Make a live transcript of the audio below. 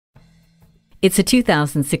It's a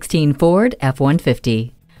 2016 Ford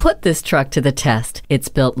F-150. Put this truck to the test. It's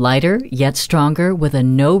built lighter, yet stronger, with a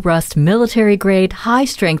no-rust, military-grade,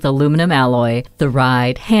 high-strength aluminum alloy. The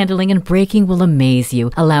ride, handling, and braking will amaze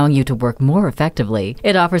you, allowing you to work more effectively.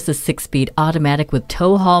 It offers a 6-speed automatic with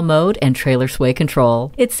tow-haul mode and trailer sway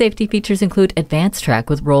control. Its safety features include advanced track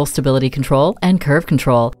with roll stability control and curve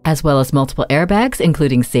control, as well as multiple airbags,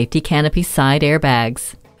 including safety canopy side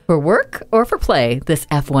airbags. For work or for play, this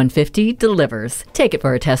F-150 delivers. Take it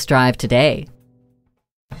for a test drive today.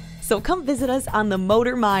 So come visit us on the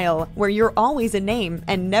Motor Mile, where you're always a name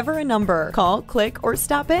and never a number. Call, click, or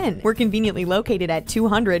stop in. We're conveniently located at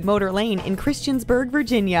 200 Motor Lane in Christiansburg,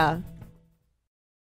 Virginia.